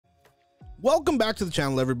Welcome back to the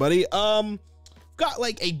channel, everybody. Got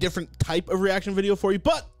like a different type of reaction video for you,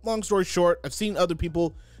 but long story short, I've seen other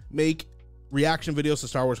people make reaction videos to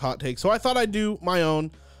Star Wars hot takes, so I thought I'd do my own.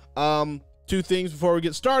 Two things before we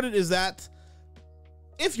get started is that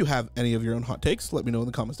if you have any of your own hot takes, let me know in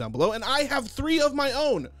the comments down below, and I have 3 of my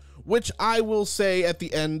own, which I will say at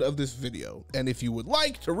the end of this video, and if you would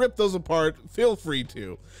like to rip those apart, feel free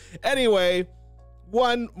to. Anyway,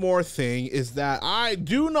 one more thing is that I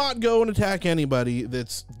do not go and attack anybody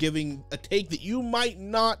that's giving a take that you might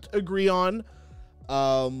not agree on.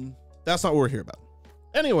 That's not what we're here about.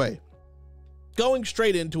 Anyway, going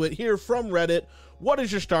straight into it here from Reddit, what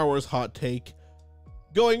is your Star Wars hot take?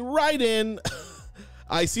 Going right in,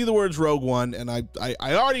 I see the words Rogue One, and I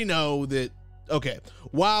already know that, okay,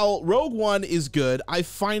 while Rogue One is good, I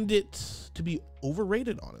find it to be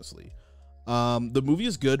overrated, honestly. The movie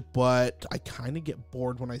is good, but I kind of get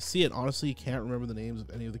bored when I see it. Honestly, you can't remember the names of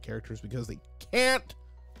any of the characters because they can't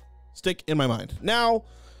stick in my mind. Now,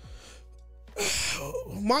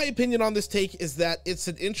 my opinion on this take is that it's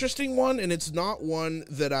an interesting one, and it's not one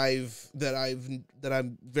that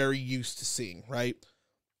I'm very used to seeing, right?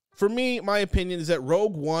 For me, my opinion is that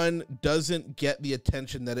Rogue One doesn't get the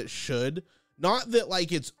attention that it should. Not that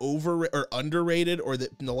like it's over or underrated or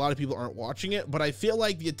that a lot of people aren't watching it, but I feel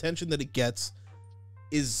like the attention that it gets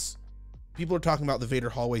is people are talking about the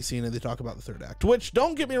Vader hallway scene and they talk about the third act, which,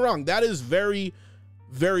 don't get me wrong, that is very,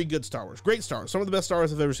 very good Star Wars. Great Star Wars. Some of the best Star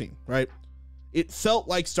Wars I've ever seen, right? It felt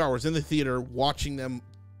like Star Wars in the theater, watching them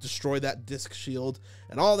destroy that disc shield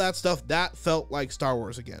and all that stuff. That felt like Star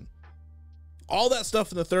Wars again. All that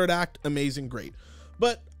stuff in the third act, amazing, great.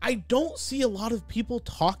 But I don't see a lot of people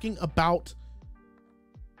talking about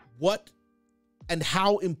what and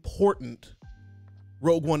how important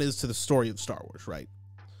Rogue One is to the story of Star Wars, right?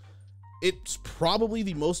 It's probably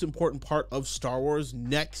the most important part of Star Wars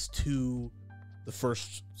next to the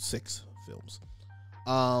first 6 films.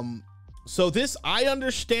 So this, I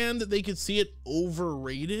understand that they could see it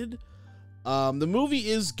overrated. The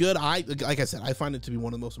movie is good. Like I said, I find it to be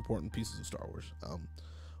one of the most important pieces of Star Wars.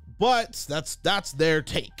 But that's their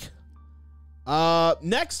take.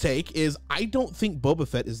 Next take is, I don't think Boba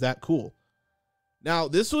Fett is that cool. Now,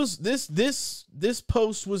 this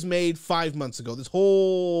post was made 5 months ago. This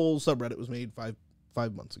whole subreddit was made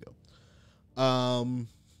five months ago. And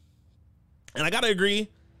I gotta agree,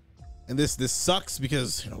 and this sucks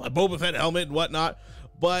because, you know, my Boba Fett helmet and whatnot,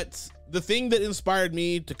 but the thing that inspired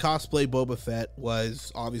me to cosplay Boba Fett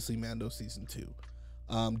was obviously Mando Season 2.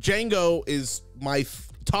 Jango is my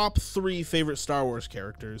top 3 favorite Star Wars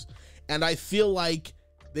characters, and I feel like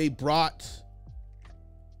they brought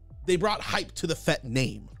hype to the Fett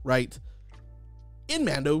name, right? In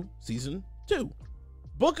Mando Season 2.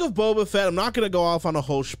 Book of Boba Fett, I'm not going to go off on a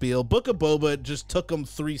whole spiel. Book of Boba just took him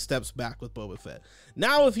 3 steps back with Boba Fett.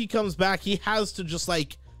 Now if he comes back, he has to just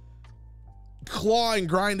like claw and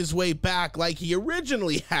grind his way back like he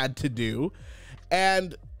originally had to do,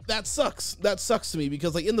 and that sucks. That sucks to me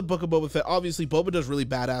because, like, in the Book of Boba Fett, obviously Boba does really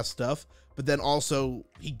badass stuff, but then also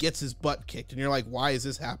he gets his butt kicked, and you're like, why is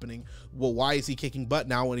this happening? Well, why is he kicking butt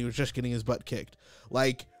now when he was just getting his butt kicked?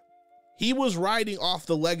 Like, he was riding off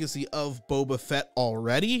the legacy of Boba Fett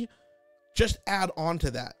already. Just add on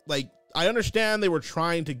to that. Like, I understand they were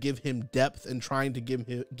trying to give him depth and trying to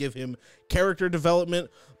give him character development,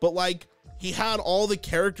 but like, he had all the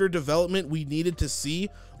character development we needed to see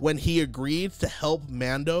when he agreed to help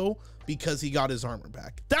Mando because he got his armor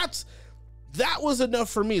back. That was enough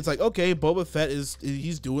for me. It's like, okay, Boba Fett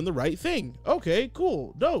he's doing the right thing. Okay,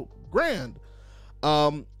 cool, dope, grand.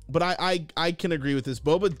 But I can agree with this.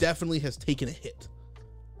 Boba definitely has taken a hit.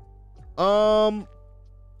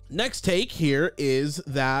 Next take here is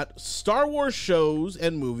that Star Wars shows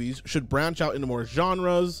and movies should branch out into more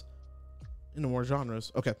genres.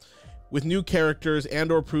 Okay. With new characters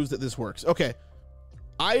and or proves that this works. Okay.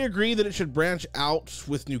 I agree that it should branch out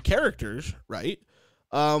with new characters, right?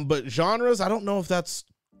 But genres, I don't know if that's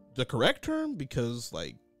the correct term because,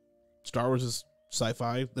 like, Star Wars is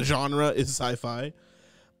sci-fi. The genre is sci-fi.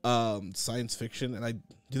 Science fiction, and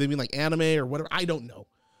do they mean like anime or whatever? I don't know.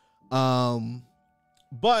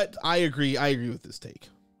 But I agree with this take.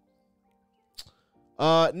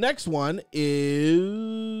 Next one is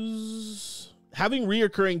having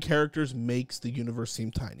reoccurring characters makes the universe seem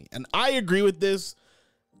tiny, and I agree with this.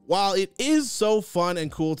 While it is so fun and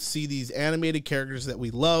cool to see these animated characters that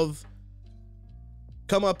we love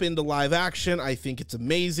come up into live action, I think it's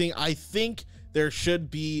amazing. I think there should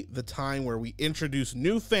be the time where we introduce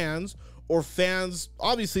new fans, or fans,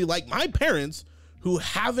 obviously, like my parents, who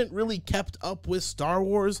haven't really kept up with Star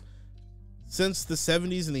Wars since the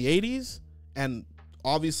 70s and the 80s, and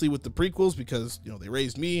obviously with the prequels because, you know, they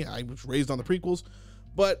raised me. I was raised on the prequels,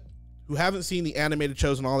 but who haven't seen the animated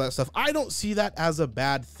shows and all that stuff, I don't see that as a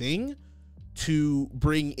bad thing to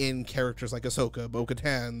bring in characters like Ahsoka,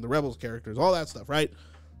 Bo-Katan, the Rebels characters, all that stuff, right?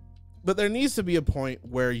 But there needs to be a point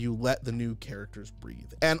where you let the new characters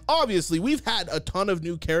breathe. And obviously, we've had a ton of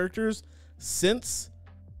new characters since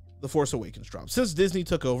The Force Awakens dropped, since Disney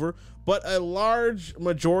took over, but a large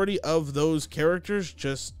majority of those characters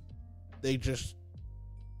they just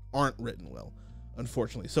aren't written well,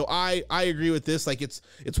 unfortunately. So I agree with this. Like, it's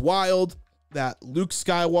wild that Luke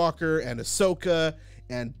Skywalker and Ahsoka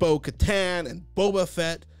and Bo-Katan and Boba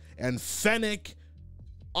Fett and Fennec,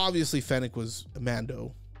 obviously Fennec was a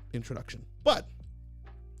Mando introduction, but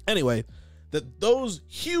anyway, that those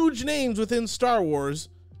huge names within Star Wars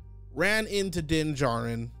ran into Din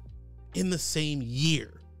Djarin in the same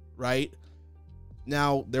year, right?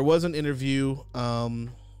 Now, there was an interview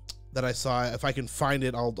that I saw. If I can find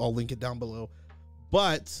it, I'll link it down below.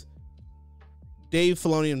 But Dave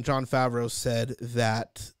Filoni and Jon Favreau said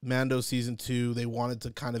that Mando Season 2, they wanted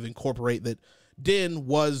to kind of incorporate that Din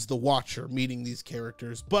was the Watcher meeting these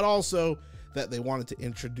characters, but also that they wanted to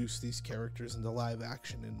introduce these characters into live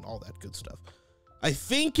action and all that good stuff. I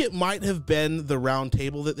think it might have been the round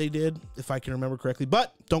table that they did, if I can remember correctly,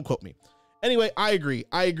 but don't quote me. Anyway, I agree.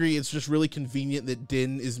 It's just really convenient that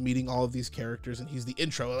Din is meeting all of these characters and he's the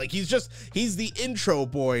intro. Like, he's the intro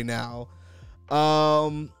boy now.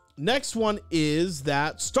 Next one is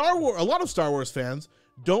that a lot of Star Wars fans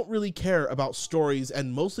don't really care about stories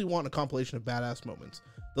and mostly want a compilation of badass moments.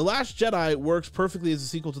 The Last Jedi works perfectly as a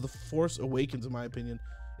sequel to The Force Awakens, in my opinion.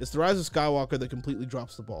 It's The Rise of Skywalker that completely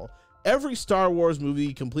drops the ball. Every Star Wars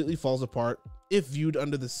movie completely falls apart if viewed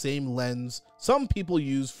under the same lens some people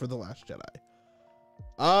use for The Last Jedi.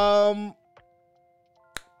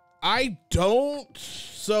 I don't.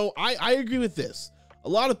 So I agree with this. A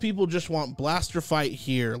lot of people just want blaster fight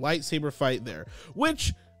here, lightsaber fight there,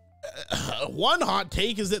 which one hot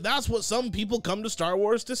take is that that's what some people come to Star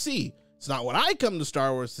Wars to see. It's not what I come to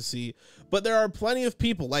Star Wars to see, but there are plenty of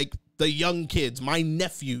people like the young kids, my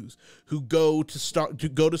nephews, who go to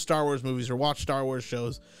Star Wars movies or watch Star Wars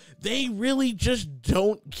shows. They really just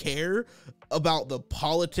don't care about the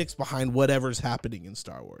politics behind whatever's happening in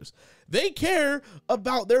Star Wars. They care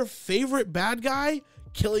about their favorite bad guy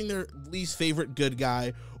killing their least favorite good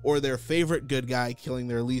guy, or their favorite good guy killing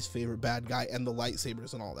their least favorite bad guy, and the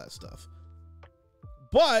lightsabers and all that stuff.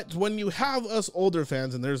 But when you have us older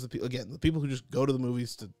fans, and there's the people who just go to the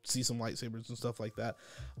movies to see some lightsabers and stuff like that,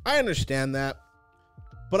 I understand that,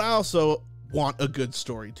 but I also want a good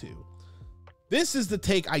story too. This is the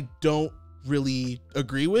take I don't really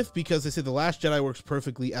agree with, because they say The Last Jedi works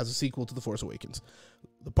perfectly as a sequel to The Force Awakens.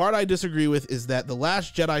 The part I disagree with is that The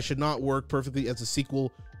Last Jedi should not work perfectly as a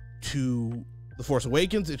sequel to The Force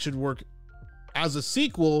Awakens. It should work as a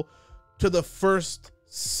sequel to the first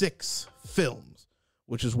 6 films,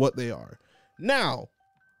 which is what they are. Now,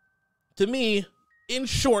 to me, in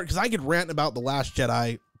short, because I could rant about The Last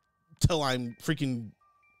Jedi till I'm freaking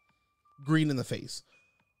green in the face,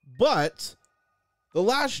 but The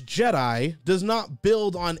Last Jedi does not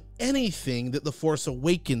build on anything that The Force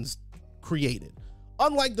Awakens created.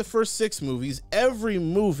 Unlike the first 6 movies, every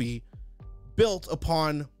movie built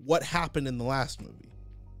upon what happened in the last movie.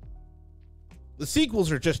 The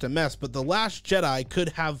sequels are just a mess, but The Last Jedi could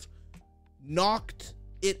have knocked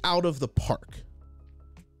it out of the park.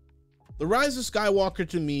 The Rise of Skywalker,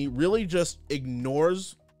 to me, really just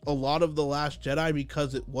ignores a lot of The Last Jedi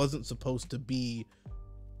because it wasn't supposed to be.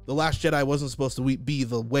 The Last Jedi wasn't supposed to be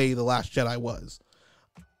the way The Last Jedi was.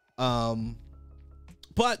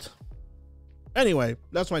 But anyway,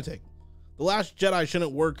 that's my take. The Last Jedi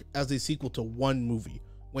shouldn't work as a sequel to one movie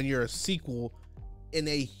when you're a sequel in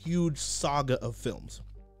a huge saga of films.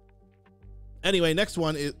 Anyway, next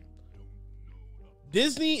one is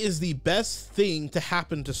Disney is the best thing to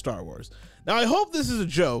happen to Star Wars. Now, I hope this is a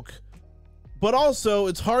joke, but also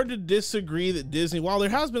it's hard to disagree that Disney, while there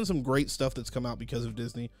has been some great stuff that's come out because of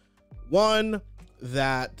Disney, one,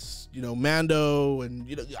 that, you know, Mando, and,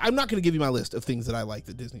 you know, I'm not going to give you my list of things that I like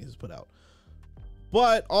that Disney has put out,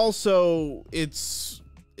 but also it's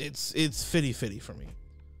fitty for me.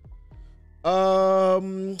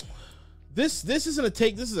 This isn't a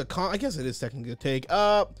take. This is I guess it is technically a take.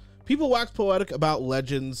 People wax poetic about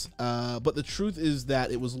Legends, but the truth is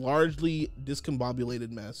that it was largely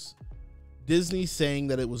discombobulated mess. Disney saying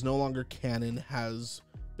that it was no longer canon has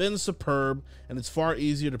been superb, and it's far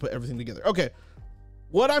easier to put everything together. Okay,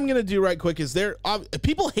 what I'm gonna do right quick is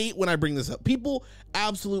people hate when I bring this up. People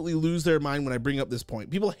absolutely lose their mind when I bring up this point.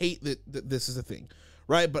 People hate that this is a thing,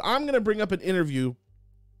 right? But I'm gonna bring up an interview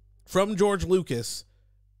from George Lucas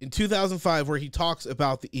in 2005 where he talks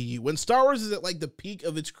about the EU. When Star Wars is at like the peak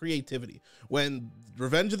of its creativity, when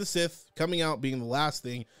Revenge of the Sith coming out being the last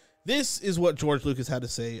thing, this is what George Lucas had to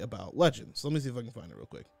say about Legends. Let me see if I can find it real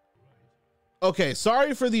quick. Okay,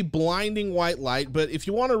 sorry for the blinding white light, but if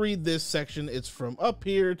you want to read this section, it's from up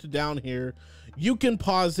here to down here. You can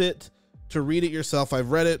pause it to read it yourself.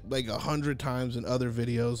 I've read it like 100 times in other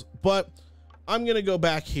videos, but I'm going to go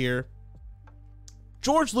back here.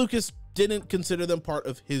 George Lucas didn't consider them part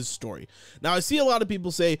of his story. Now, I see a lot of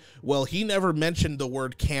people say, well, he never mentioned the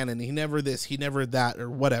word canon. He never this, he never that, or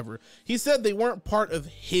whatever. He said they weren't part of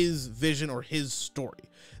his vision or his story.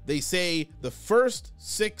 They say the first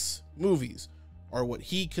 6 movies are what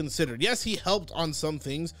he considered. Yes, he helped on some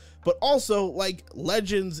things, but also like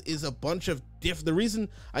Legends is a bunch of the reason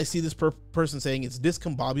I see this person saying it's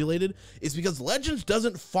discombobulated is because Legends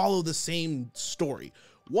doesn't follow the same story.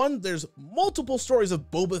 One, there's multiple stories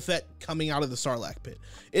of Boba Fett coming out of the Sarlacc pit.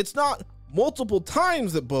 It's not multiple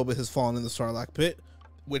times that Boba has fallen in the Sarlacc pit,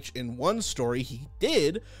 which in one story he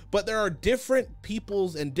did, but there are different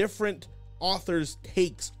people's and different authors'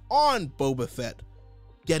 takes on Boba Fett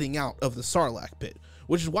getting out of the Sarlacc pit,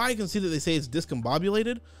 which is why I can see that they say it's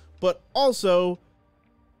discombobulated, but also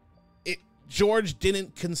George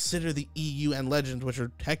didn't consider the EU and Legends, which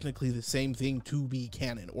are technically the same thing, to be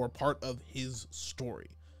canon or part of his story.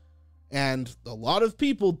 And a lot of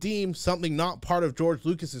people deem something not part of George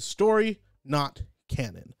Lucas's story not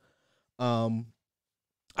canon.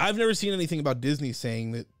 I've never seen anything about Disney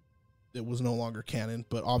saying that it was no longer canon,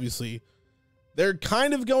 but obviously they're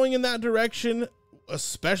kind of going in that direction,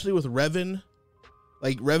 especially with Revan.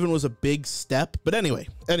 Like Revan was a big step, but anyway,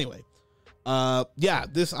 yeah,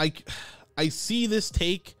 this I see this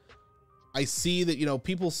take. I see that, you know,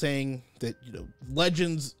 people saying that, you know,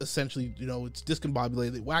 Legends essentially, you know, it's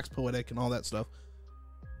discombobulated, they wax poetic and all that stuff.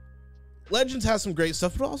 Legends has some great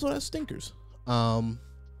stuff, but also has stinkers. I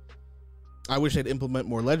wish they'd implement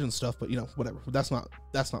more Legends stuff, but you know, whatever. That's not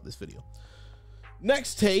this video.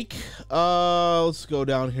 Next take, let's go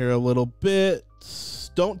down here a little bit.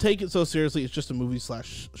 Don't take it so seriously. It's just a movie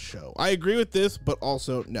 / show. I agree with this, but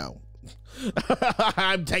also no.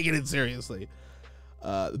 I'm taking it seriously.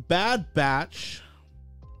 Bad Batch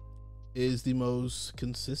is the most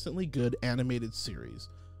consistently good animated series.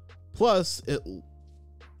 Plus, it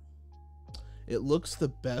looks the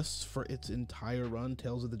best for its entire run.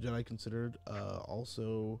 Tales of the Jedi considered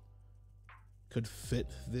also could fit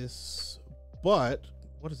this, but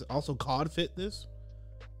what is it? Also, COD fit this?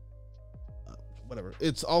 Whatever.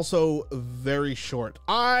 It's also very short.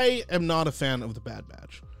 I am not a fan of the Bad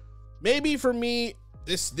Batch. Maybe for me,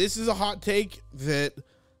 this is a hot take that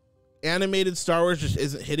animated Star Wars just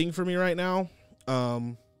isn't hitting for me right now.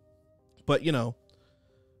 But you know,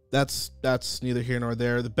 that's neither here nor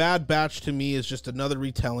there. The Bad Batch to me is just another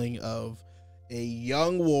retelling of a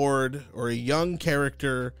young ward or a young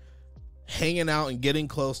character hanging out and getting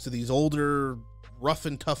close to these older, rough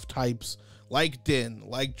and tough types like Din,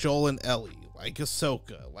 like Joel and Ellie, like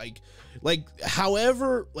Ahsoka, like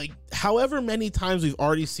however many times we've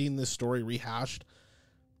already seen this story rehashed,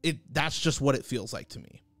 that's just what it feels like to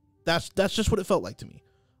me. That's just what it felt like to me.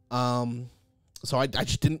 So I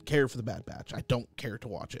just didn't care for the Bad Batch. I don't care to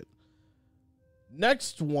watch it.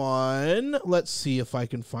 Next one, let's see if I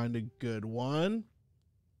can find a good one.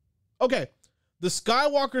 Okay, the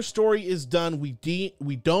Skywalker story is done. We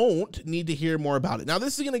don't need to hear more about it. Now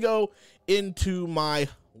this is gonna go into my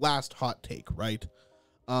last hot take, right?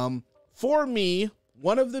 For me,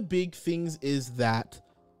 one of the big things is that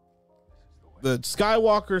the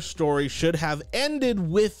Skywalker story should have ended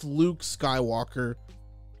with Luke Skywalker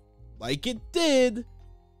like it did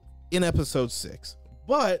in episode 6.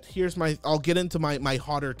 But here's I'll get into my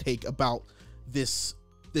hotter take about this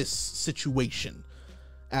situation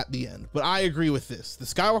at the end. But I agree with this. The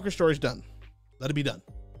Skywalker story is done. Let it be done.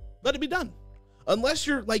 Let it be done. Unless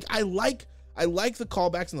you're like, I like the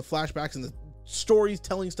callbacks and the flashbacks and the stories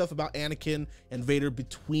telling stuff about Anakin and Vader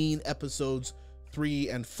between episodes 3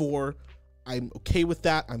 and 4. I'm okay with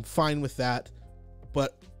that. I'm fine with that.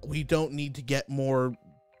 But we don't need to get more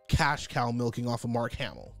cash cow milking off of Mark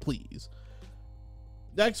Hamill, please.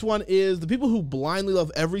 Next one is the people who blindly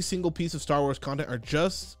love every single piece of Star Wars content are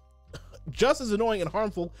just as annoying and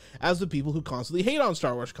harmful as the people who constantly hate on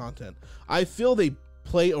Star Wars content. I feel they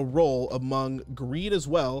play a role among greed as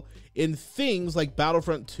well in things like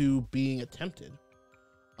Battlefront 2 being attempted.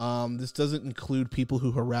 This doesn't include people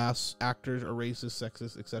who harass actors or racist,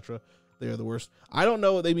 sexist, etc. They are the worst. I don't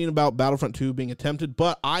know what they mean about Battlefront 2 being attempted,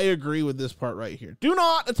 but I agree with this part right here. Do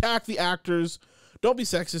not attack the actors. Don't be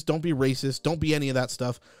sexist. Don't be racist. Don't be any of that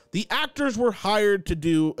stuff. The actors were hired to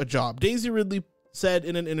do a job. Daisy Ridley said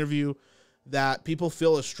in an interview that people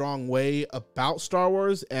feel a strong way about Star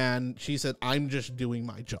Wars, and she said, I'm just doing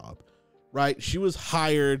my job, right? She was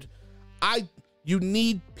hired.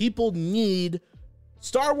 People need,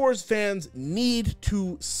 Star Wars fans need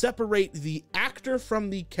to separate the actor from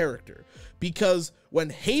the character, because when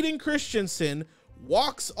Hayden Christensen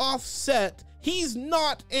walks off set, he's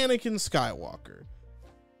not Anakin Skywalker.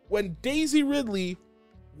 When Daisy Ridley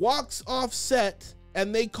walks off set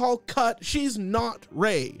and they call cut, she's not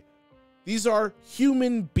Rey. These are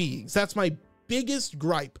human beings. That's my biggest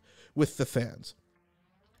gripe with the fans.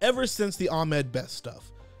 Ever since the Ahmed Best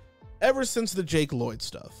stuff, ever since the Jake Lloyd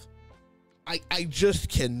stuff, I just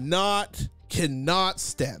cannot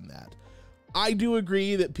stand that. I do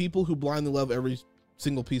agree that people who blindly love every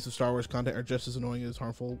single piece of Star Wars content are just as annoying as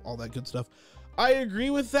harmful, all that good stuff. I agree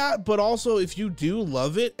with that, but also if you do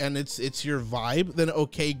love it and it's your vibe, then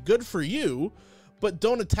okay, good for you, but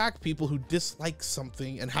don't attack people who dislike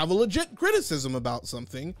something and have a legit criticism about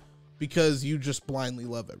something because you just blindly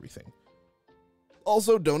love everything.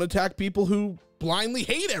 Also, don't attack people who blindly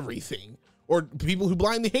hate everything, or people who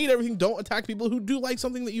blindly hate everything. Don't attack people who do like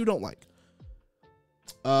something that you don't like.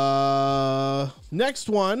 Next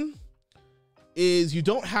one is, you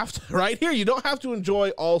don't have to, right here, you don't have to enjoy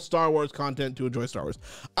all Star Wars content to enjoy Star Wars.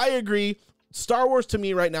 I agree. Star Wars to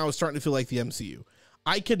me right now is starting to feel like the MCU.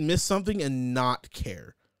 I could miss something and not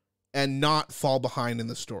care and not fall behind in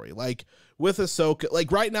the story. Like with Ahsoka,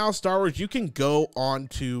 like right now, Star Wars, you can go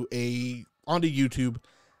onto YouTube,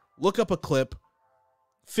 look up a clip,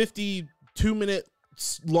 52-minute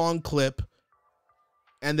long clip,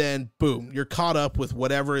 and then boom, you're caught up with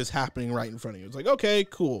whatever is happening right in front of you. It's like, okay,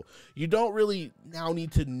 cool. You don't really now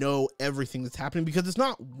need to know everything that's happening because it's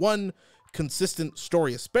not one consistent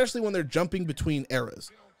story, especially when they're jumping between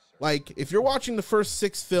eras. Like if you're watching the first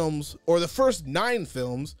 6 films or the first 9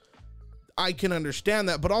 films, I can understand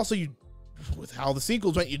that, but also with how the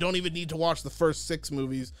sequels went, you don't even need to watch the first 6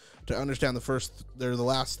 movies to understand the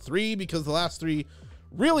last 3, because the last 3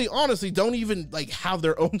 really honestly don't even like have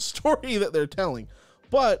their own story that they're telling.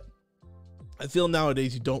 But I feel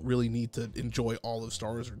nowadays you don't really need to enjoy all of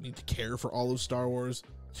Star Wars or need to care for all of Star Wars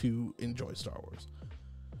to enjoy Star Wars.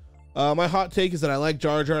 My hot take is that I like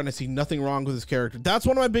Jar Jar and I see nothing wrong with his character. That's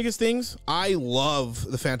one of my biggest things. I love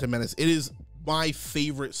The Phantom Menace. It is my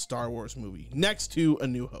favorite Star Wars movie next to A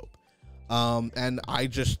New Hope. And I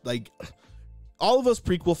just like, all of us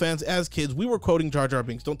prequel fans as kids, we were quoting Jar Jar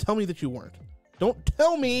Binks. Don't tell me that you weren't. Don't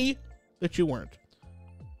tell me that you weren't.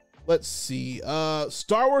 Let's see.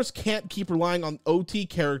 Star Wars can't keep relying on OT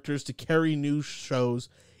characters to carry new shows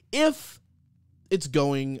if it's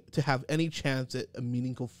going to have any chance at a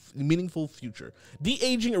meaningful future.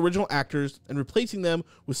 De-aging original actors and replacing them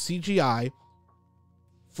with CGI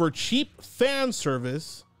for cheap fan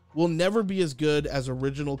service will never be as good as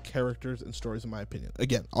original characters and stories, in my opinion.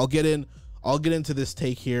 Again, I'll get into this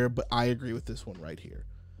take here, but I agree with this one right here.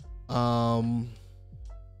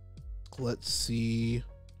 Let's see.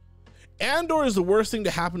 Andor is the worst thing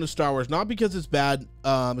to happen to Star Wars, not because it's bad.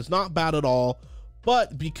 It's not bad at all,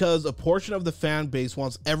 but because a portion of the fan base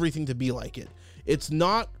wants everything to be like it. It's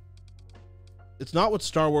not what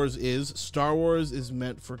Star Wars is. Star Wars is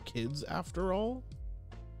meant for kids after all.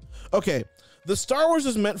 Okay, the Star Wars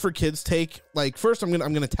is meant for kids take, like, first I'm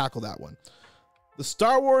gonna tackle that one. The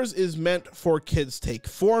Star Wars is meant for kids take,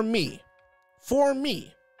 for me,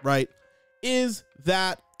 right, is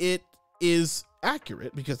that it is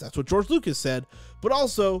accurate because that's what George Lucas said, but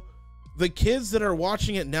also the kids that are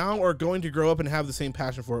watching it now are going to grow up and have the same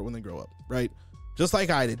passion for it when they grow up, right? Just like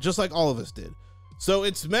I did, just like all of us did. So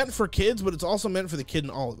it's meant for kids, but it's also meant for the kid in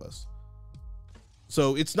all of us.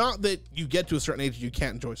 So it's not that you get to a certain age and you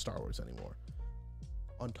can't enjoy Star Wars anymore.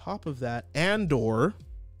 On top of that, Andor,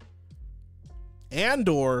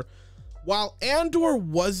 while Andor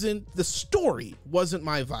wasn't, the story wasn't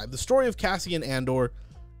my vibe. The story of Cassian Andor,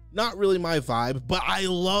 not really my vibe, but I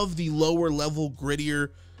love the lower level, grittier,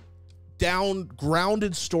 down,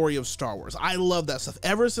 grounded story of Star Wars. I love that stuff.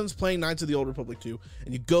 Ever since playing Knights of the Old Republic 2,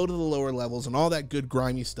 and you go to the lower levels and all that good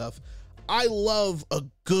grimy stuff, I love a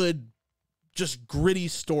good, just gritty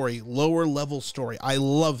story, lower level story. I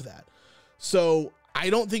love that. So I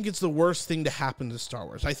don't think it's the worst thing to happen to Star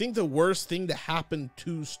Wars. I think the worst thing to happen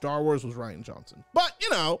to Star Wars was Rian Johnson. But, you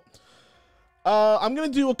know, I'm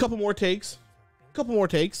going to do a couple more takes.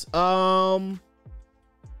 Return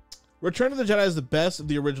of the Jedi is the best of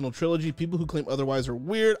the original trilogy. People who claim otherwise are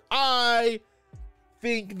weird. I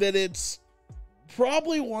think that it's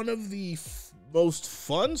probably one of the most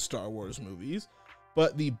fun Star Wars movies,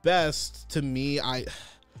 but the best to me. I'm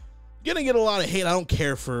gonna get a lot of hate. I don't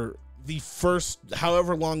care for the first,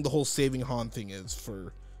 however long the whole saving Han thing is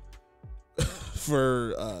for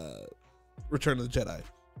Return of the Jedi.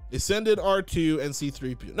 They send in R2 and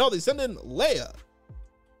C-3PO. No, they send in Leia.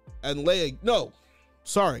 And Leia, no,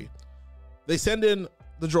 sorry. They send in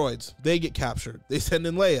the droids. They get captured. They send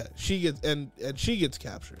in Leia. She gets, and she gets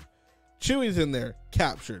captured. Chewie's in there,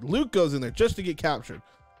 captured. Luke goes in there just to get captured.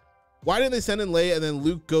 Why didn't they send in Leia and then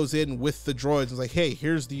Luke goes in with the droids and is like, hey,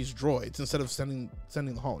 here's these droids, instead of sending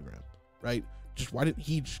the hologram, right? Just why didn't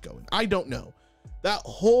he just go in? I don't know. That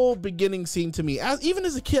whole beginning scene to me, even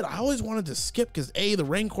as a kid, I always wanted to skip because the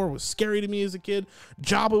Rancor was scary to me as a kid.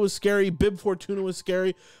 Jabba was scary. Bib Fortuna was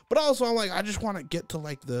scary. But also I'm like, I just want to get to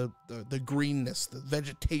like the greenness, the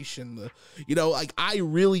vegetation, like I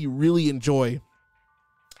really, really enjoy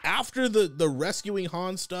after the rescuing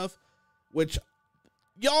Han stuff, which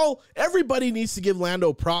y'all, everybody needs to give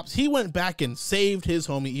Lando props. He went back and saved his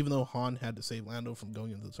homie, even though Han had to save Lando from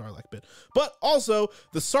going into the Sarlacc pit. But also,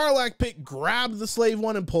 the Sarlacc pit grabbed the slave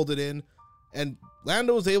one and pulled it in, and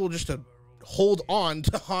Lando was able just to hold on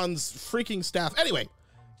to Han's freaking staff. Anyway,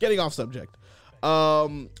 getting off subject.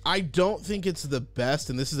 I don't think it's the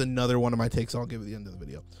best, and this is another one of my takes I'll give at the end of the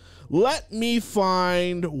video. Let me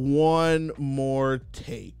find one more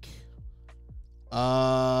take.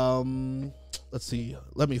 Let's see.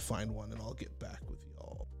 Let me find one and I'll get back with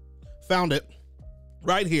y'all. Found it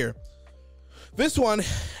right here. This one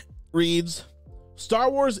reads, Star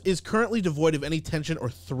Wars is currently devoid of any tension or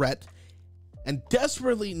threat and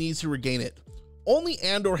desperately needs to regain it. Only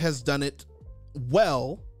Andor has done it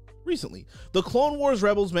well recently. The Clone Wars,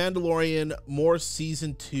 Rebels, Mandalorian, more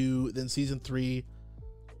season 2 than season 3,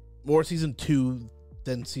 more season 2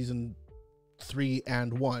 than season 3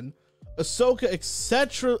 and 1. Ahsoka,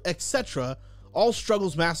 etc., all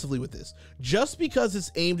struggles massively with this. Just because it's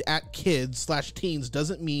aimed at kids/teens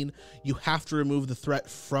doesn't mean you have to remove the threat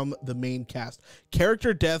from the main cast.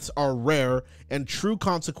 Character deaths are rare, and true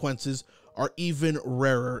consequences are even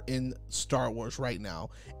rarer in Star Wars right now.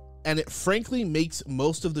 And it frankly makes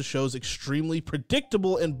most of the shows extremely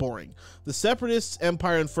predictable and boring. The Separatists,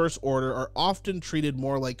 Empire, and First Order are often treated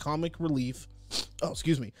more like comic relief,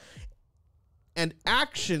 an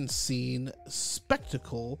action scene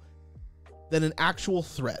spectacle than an actual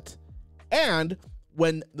threat. And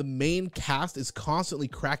when the main cast is constantly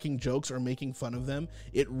cracking jokes or making fun of them,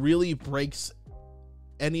 it really breaks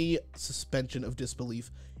any suspension of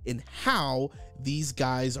disbelief in how these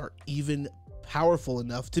guys are even powerful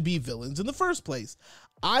enough to be villains in the first place.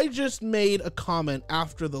 I just made a comment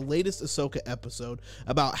after the latest Ahsoka episode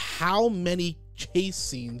about how many chase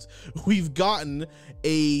scenes we've gotten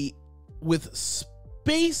with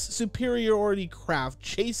space superiority craft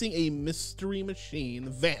chasing a mystery machine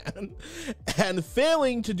van and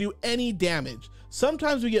failing to do any damage.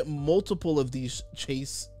 Sometimes we get multiple of these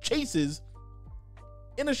chases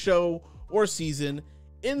in a show or season.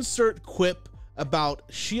 Insert quip about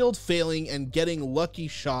shield failing and getting lucky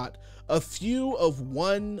shot. A few of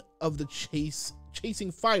one of the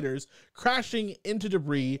chasing fighters crashing into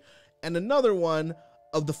debris, and another one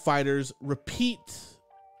of the fighters repeat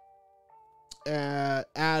ad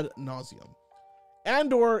nauseum.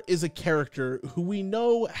 Andor is a character who we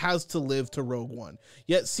know has to live to Rogue One,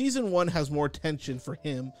 yet season 1 has more tension for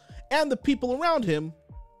him and the people around him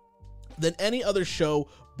than any other show,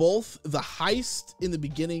 both the heist in the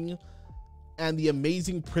beginning and the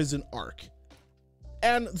amazing prison arc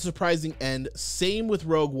and the surprising end. Same with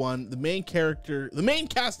Rogue One. The main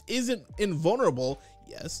cast isn't invulnerable.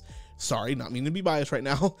 Yes, sorry, not meaning to be biased right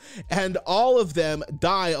now. And all of them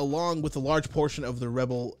die along with a large portion of the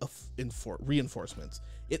rebel reinforcements.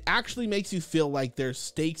 It actually makes you feel like their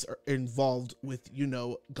stakes are involved with,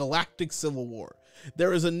 galactic civil war.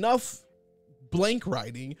 There is enough blank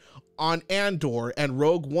writing on Andor and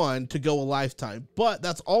Rogue One to go a lifetime, but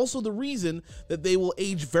that's also the reason that they will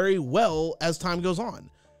age very well as time goes on.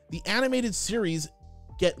 The animated series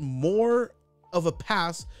get more of a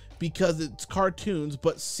pass because it's cartoons,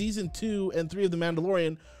 but season 2 and 3 of The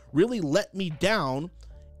Mandalorian really let me down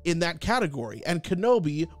in that category, and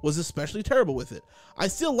Kenobi was especially terrible with it. I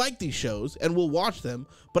still like these shows and will watch them,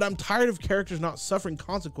 but I'm tired of characters not suffering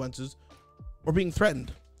consequences or being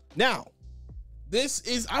threatened. Now, I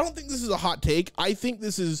don't think this is a hot take. I think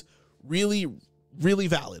this is really, really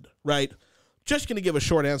valid, right? Just going to give a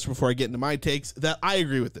short answer before I get into my takes, that I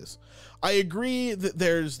agree with this. I agree that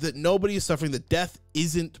that nobody is suffering, that death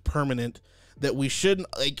isn't permanent, that we should,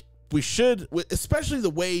 especially the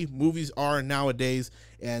way movies are nowadays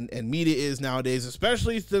and media is nowadays,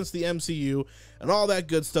 especially since the MCU and all that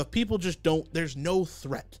good stuff, people just don't, there's no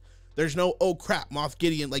threat. There's no, oh crap, Moff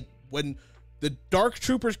Gideon, like when The Dark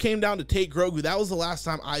Troopers came down to take Grogu. That was the last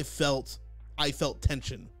time I felt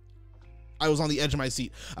tension. I was on the edge of my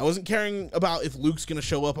seat. I wasn't caring about if Luke's gonna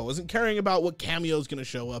show up. I wasn't caring about what cameo is gonna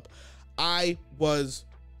show up. I was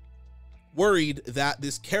worried that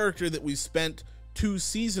this character that we spent 2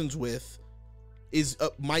 seasons with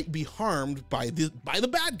might be harmed by the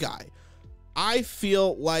bad guy. I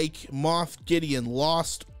feel like Moff Gideon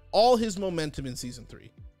lost all his momentum in season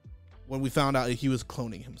 3 when we found out he was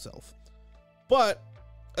cloning himself. But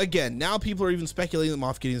again, now people are even speculating that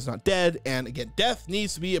Moff Gideon is not dead. And again, death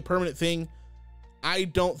needs to be a permanent thing. I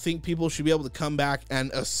don't think people should be able to come back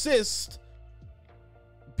and assist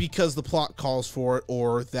because the plot calls for it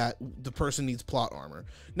or that the person needs plot armor.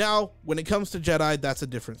 Now, when it comes to Jedi, that's a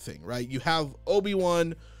different thing, right? You have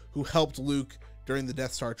Obi-Wan who helped Luke during the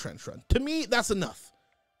Death Star trench run. To me, that's enough.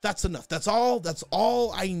 That's enough. That's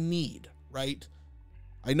all I need, right?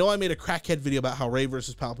 I know I made a crackhead video about how Rey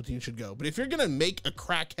versus Palpatine should go, but if you're going to make a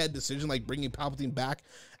crackhead decision like bringing Palpatine back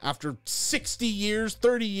after 60 years,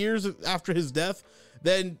 30 years after his death,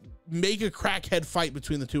 then make a crackhead fight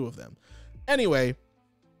between the two of them. Anyway,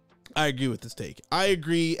 I agree with this take. I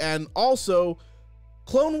agree. And also,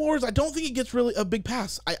 Clone Wars, I don't think it gets really a big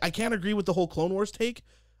pass. I can't agree with the whole Clone Wars take,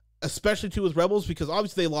 especially too with Rebels, because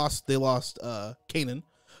obviously they lost Kanan.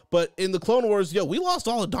 But in the Clone Wars, yo, we lost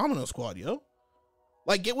all of Domino Squad, yo.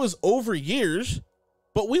 Like, it was over years,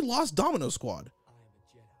 but we lost Domino Squad.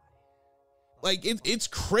 Like, it's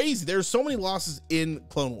crazy. There's so many losses in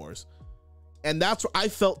Clone Wars. And that's where I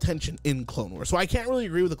felt tension in Clone Wars. So I can't really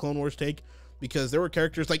agree with the Clone Wars take because there were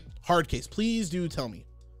characters like Hardcase. Please do tell me.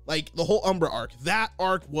 Like, the whole Umbra arc. That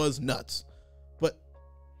arc was nuts. But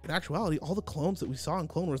in actuality, all the clones that we saw in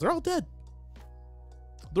Clone Wars, they're all dead.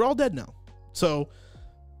 They're all dead now. So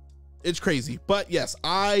it's crazy. But yes,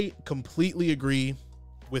 I completely agree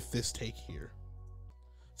with this take here.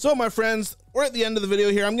 So my friends, we're at the end of the video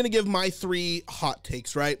here. I'm going to give my 3 hot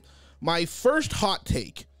takes, right? My first hot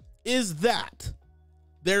take is that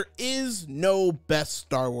there is no best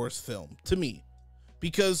Star Wars film to me,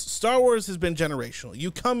 because Star Wars has been generational.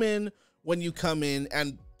 You come in when you come in,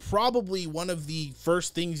 and probably one of the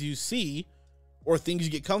first things you see or things you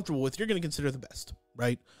get comfortable with, you're going to consider the best,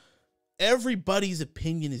 right? Everybody's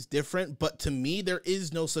opinion is different, but to me, there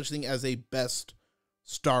is no such thing as a best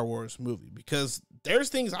Star Wars movie, because there's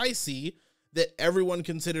things I see that everyone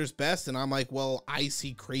considers best, and I'm like, well, I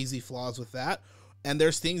see crazy flaws with that. And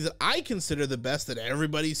there's things that I consider the best that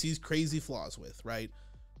everybody sees crazy flaws with, right?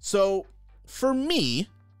 So for me,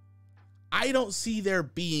 I don't see there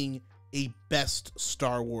being a best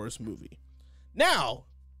Star Wars movie. Now,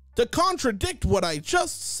 to contradict what I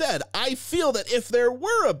just said, I feel that if there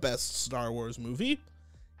were a best Star Wars movie,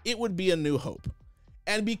 it would be A New Hope.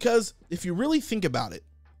 And because if you really think about it,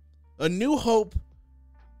 A New Hope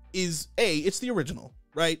is it's the original,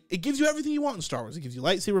 right? It gives you everything you want in Star Wars. It gives you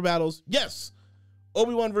lightsaber battles. Yes,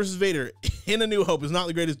 Obi-Wan versus Vader in A New Hope is not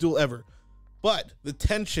the greatest duel ever, but the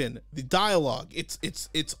tension, the dialogue,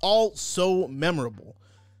 it's all so memorable.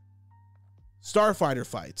 Starfighter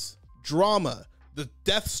fights, drama, the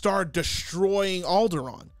Death Star destroying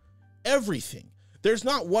Alderaan, everything. There's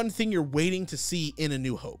not one thing you're waiting to see in A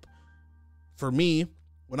New Hope. For me,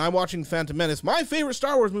 when I'm watching Phantom Menace, my favorite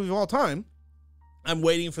Star Wars movie of all time, I'm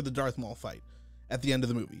waiting for the Darth Maul fight at the end of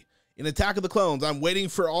the movie. In Attack of the Clones, I'm waiting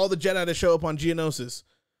for all the Jedi to show up on Geonosis.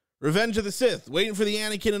 Revenge of the Sith, waiting for the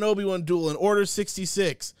Anakin and Obi-Wan duel in Order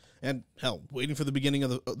 66. And hell, waiting for the beginning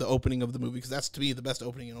of the opening of the movie, because that's, to me, the best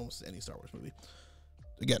opening in almost any Star Wars movie.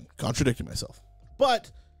 Again, contradicting myself.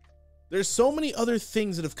 But there's so many other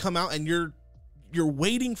things that have come out, and you're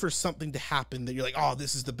waiting for something to happen that you're like, oh,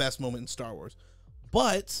 this is the best moment in Star Wars.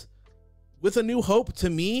 But with A New Hope, to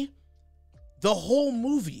me, the whole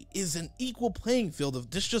movie is an equal playing field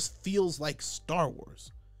of this just feels like Star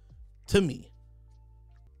Wars to me.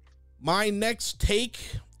 My next take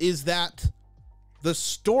is that the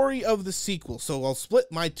story of the sequel, so I'll split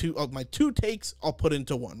my two takes, I'll put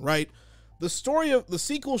into one, right? The story of the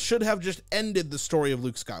sequel should have just ended the story of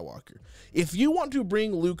Luke Skywalker. If you want to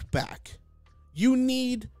bring Luke back, you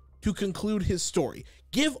need to conclude his story.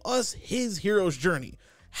 Give us his hero's journey.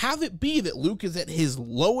 Have it be that Luke is at his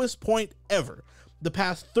lowest point ever. The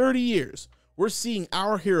past 30 years, we're seeing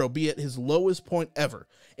our hero be at his lowest point ever,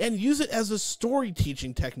 and use it as a story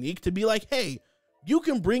teaching technique to be like, hey, you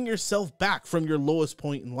can bring yourself back from your lowest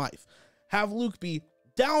point in life. Have Luke be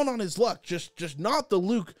down on his luck, just not the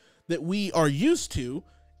Luke that we are used to,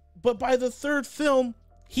 but by the 3rd film,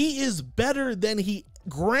 he is better than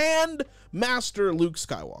Grand Master Luke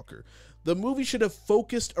Skywalker. The movie should have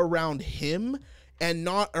focused around him and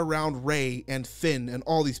not around Rey and Finn and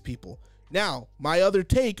all these people. Now, my other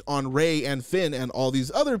take on Rey and Finn and all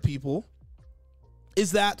these other people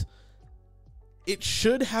is that it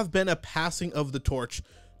should have been a passing of the torch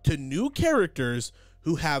to new characters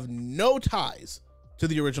who have no ties to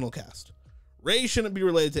the original cast. Rey shouldn't be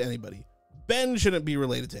related to anybody. Ben shouldn't be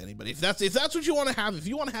related to anybody. If that's what you want to have, if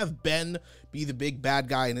you want to have Ben be the big bad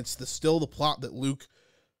guy and it's still the plot that Luke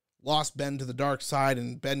lost Ben to the dark side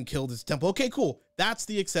and Ben killed his temple, okay, cool. That's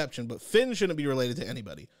the exception, but Finn shouldn't be related to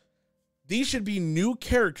anybody. These should be new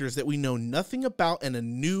characters that we know nothing about and a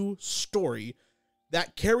new story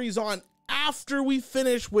that carries on after we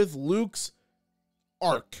finish with Luke's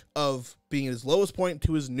arc of being at his lowest point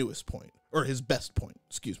to his newest point, or his best point,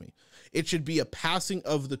 excuse me. It should be a passing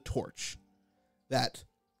of the torch, that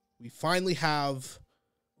we finally have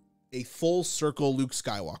a full circle Luke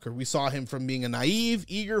Skywalker. We saw him from being a naive,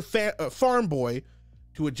 eager farm boy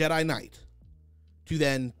to a Jedi Knight, to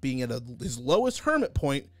then being at his lowest hermit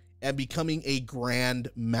point and becoming a Grand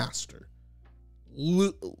Master.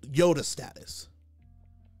 Yoda status.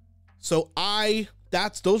 So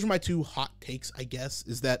those are my two hot takes, I guess,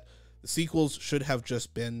 is that the sequels should have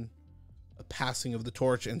just been a passing of the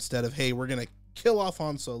torch instead of, hey, we're going to kill off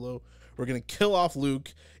Han Solo, we're going to kill off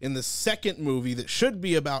Luke in the second movie that should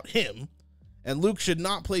be about him, and Luke should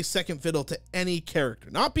not play second fiddle to any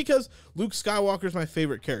character. Not because Luke Skywalker is my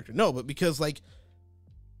favorite character, no, but because, like,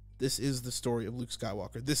 this is the story of Luke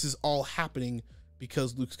Skywalker. This is all happening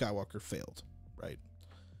because Luke Skywalker failed, right?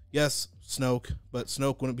 Yes, Snoke, but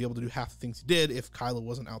Snoke wouldn't be able to do half the things he did if Kylo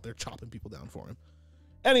wasn't out there chopping people down for him.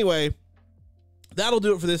 Anyway, that'll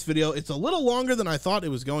do it for this video. It's a little longer than I thought it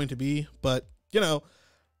was going to be, but, you know,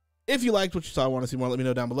 if you liked what you saw, want to see more, let me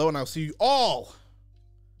know down below, and I'll see you all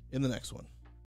in the next one.